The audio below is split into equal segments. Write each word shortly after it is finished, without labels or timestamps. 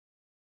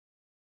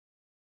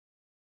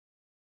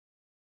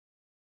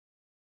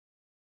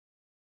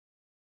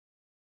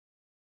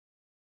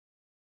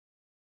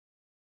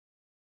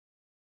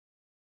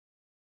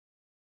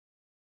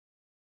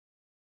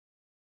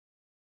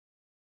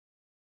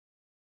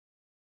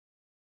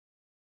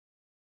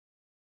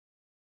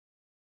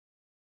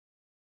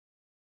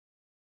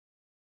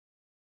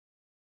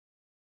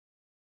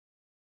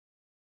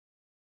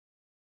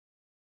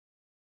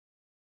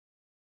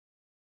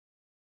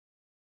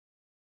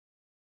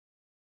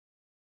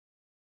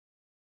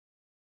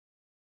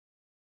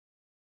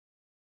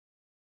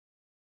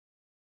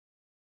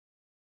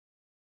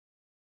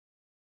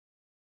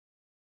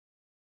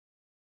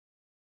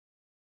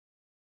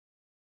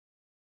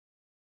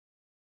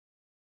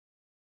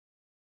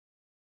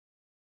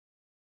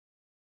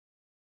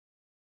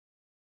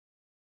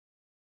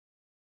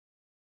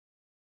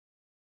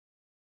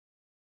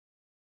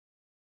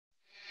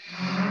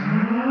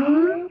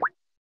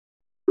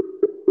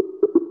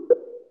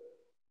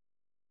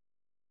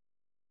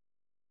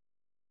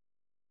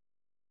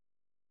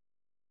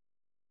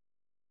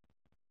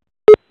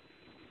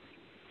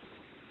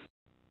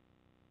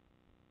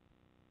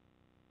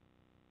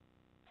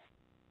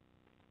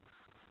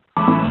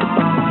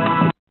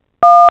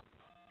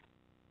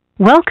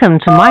Welcome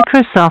to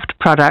Microsoft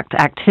Product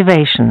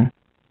Activation.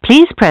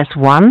 Please press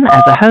 1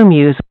 as a home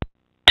user.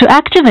 To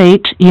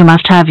activate, you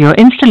must have your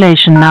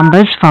installation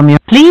numbers from your...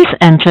 Please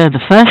enter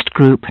the first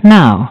group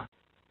now.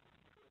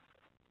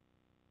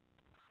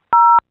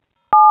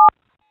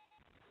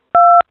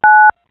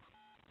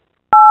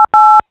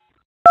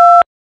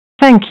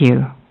 Thank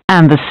you.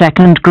 And the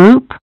second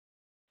group?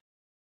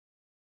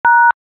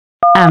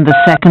 And the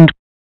second...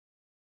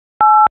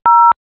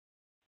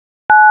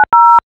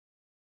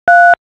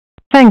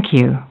 Thank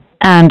you.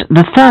 And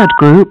the third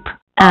group?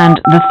 And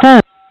the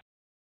third...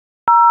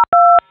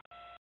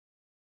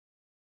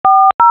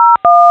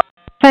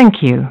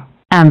 Thank you.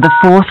 And the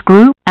fourth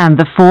group? And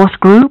the fourth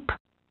group?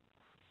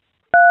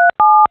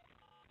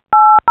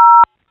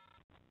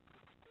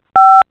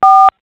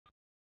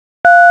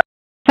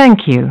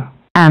 Thank you.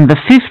 And the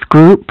fifth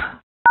group?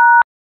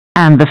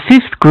 And the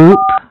fifth group?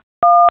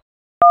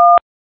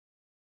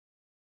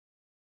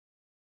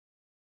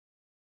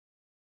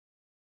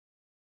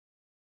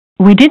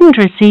 We didn't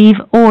receive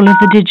all of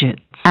the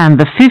digits. And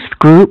the fifth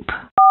group?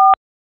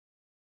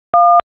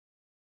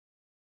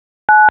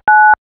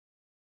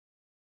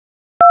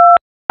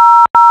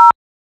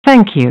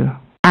 Thank you.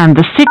 And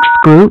the sixth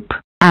group?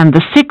 And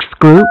the sixth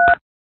group?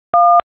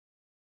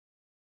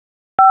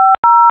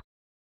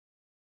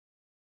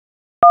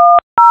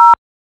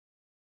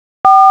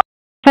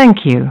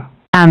 Thank you.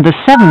 And the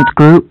seventh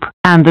group?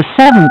 And the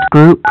seventh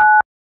group?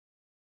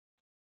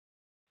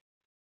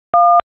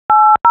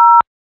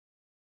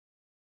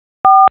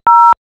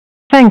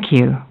 Thank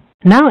you.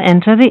 Now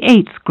enter the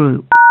eighth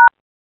group.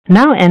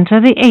 Now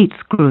enter the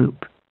eighth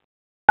group.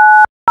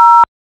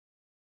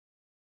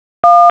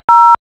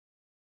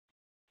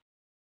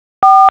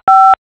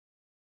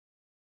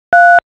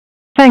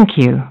 Thank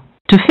you.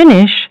 To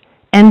finish,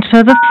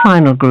 enter the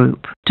final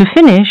group. To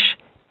finish,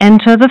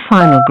 enter the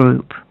final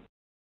group.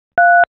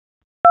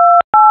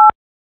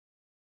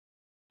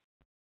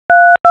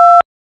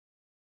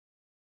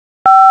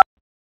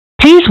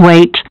 Please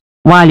wait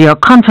while your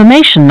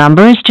confirmation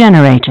number is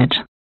generated.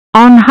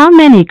 On how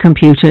many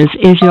computers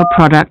is your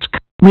product?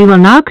 We will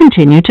now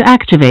continue to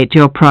activate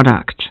your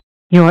product.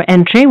 Your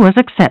entry was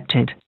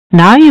accepted.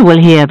 Now you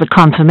will hear the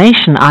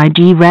confirmation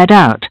ID read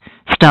out,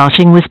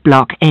 starting with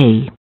block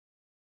A.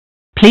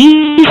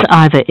 Please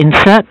either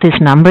insert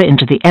this number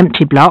into the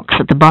empty blocks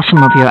at the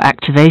bottom of your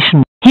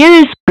activation. Here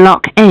is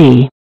block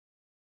A.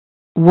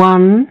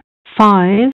 1, 5,